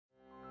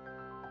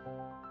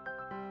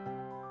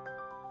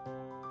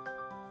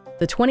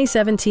the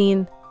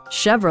 2017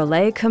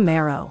 Chevrolet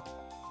Camaro.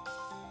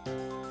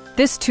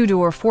 This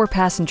two-door,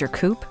 four-passenger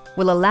coupe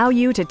will allow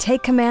you to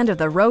take command of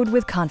the road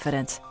with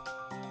confidence.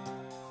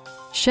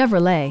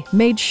 Chevrolet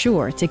made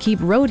sure to keep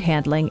road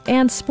handling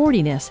and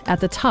sportiness at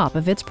the top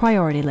of its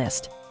priority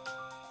list.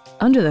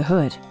 Under the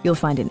hood, you'll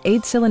find an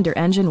 8-cylinder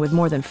engine with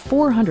more than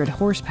 400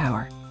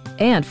 horsepower.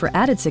 And for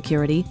added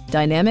security,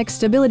 dynamic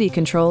stability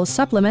control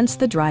supplements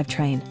the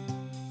drivetrain.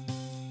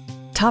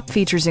 Top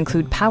features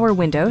include power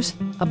windows,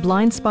 a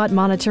blind spot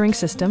monitoring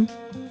system,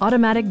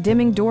 automatic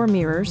dimming door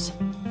mirrors,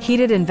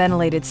 heated and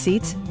ventilated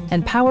seats,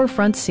 and power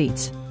front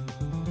seats.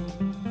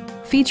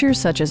 Features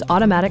such as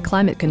automatic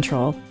climate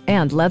control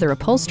and leather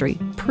upholstery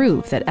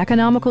prove that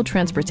economical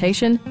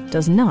transportation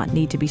does not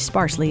need to be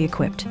sparsely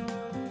equipped.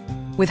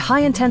 With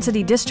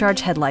high-intensity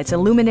discharge headlights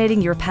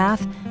illuminating your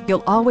path,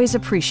 you'll always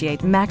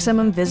appreciate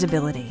maximum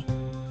visibility.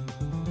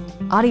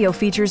 Audio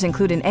features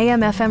include an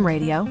AM/FM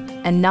radio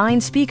and 9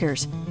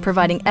 speakers,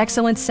 providing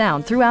excellent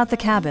sound throughout the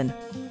cabin.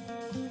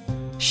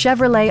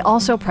 Chevrolet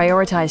also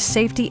prioritized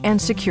safety and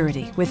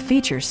security with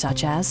features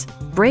such as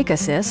brake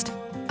assist,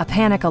 a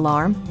panic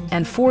alarm,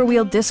 and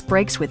 4-wheel disc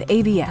brakes with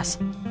ABS.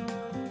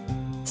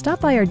 Stop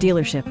by our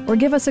dealership or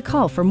give us a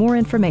call for more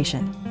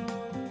information.